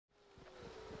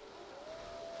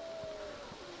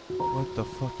What the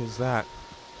fuck is that?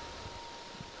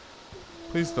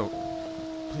 Please don't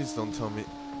tell me.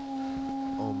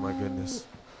 Oh my goodness.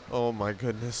 Oh my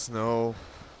goodness, no.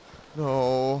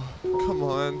 No. Come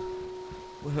on.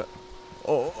 What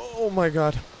oh my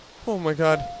god. Oh my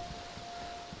god.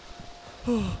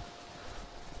 Oh.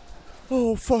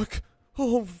 Oh fuck.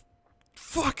 Oh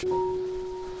fuck.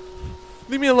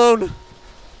 Leave me alone.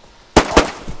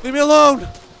 Leave me alone.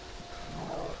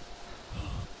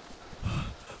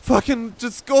 Fucking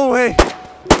just go away.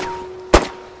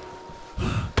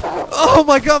 Oh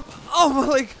my god. Oh my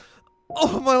leg.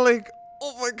 Oh my leg.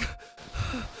 Oh my god.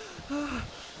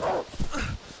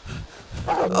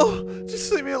 Oh,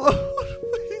 just leave me alone,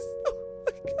 please. Oh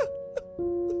my god.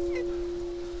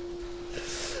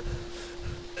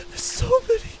 There's so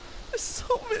many. There's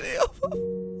so many of them.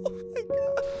 Oh my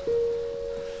god.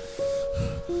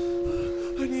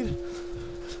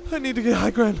 I need to get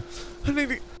high ground. I need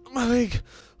to my leg.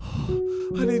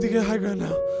 I need to get high ground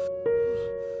now.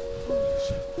 Holy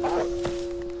shit.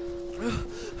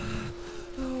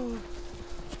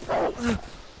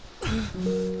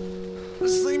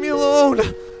 Just leave me alone.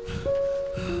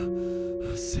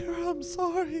 Sarah, I'm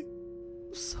sorry.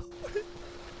 I'm sorry.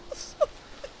 I'm sorry.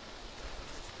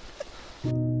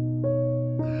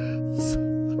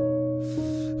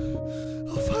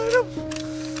 I'll find him.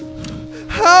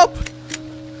 Help!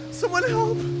 Someone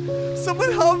help!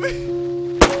 Someone help me!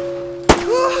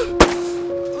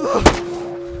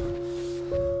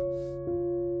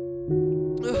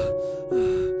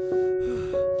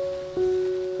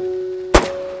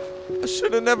 I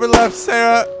should have never left,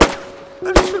 Sarah.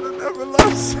 I should have never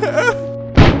left, Sarah.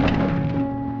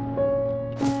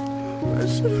 I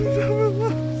should have never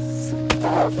left.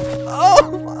 Oh,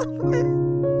 my leg.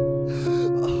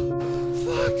 Oh,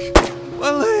 fuck.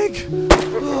 My leg.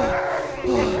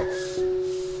 Oh.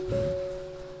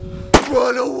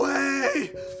 Run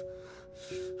away.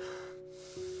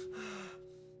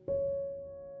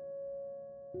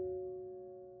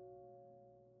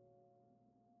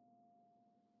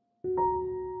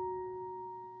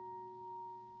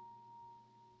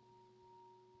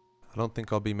 I don't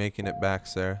think I'll be making it back,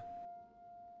 Sarah.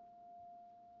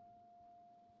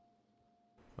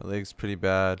 My leg's pretty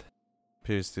bad.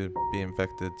 Appears to be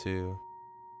infected too.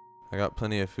 I got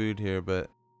plenty of food here, but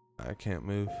I can't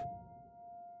move.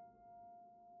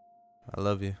 I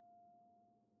love you.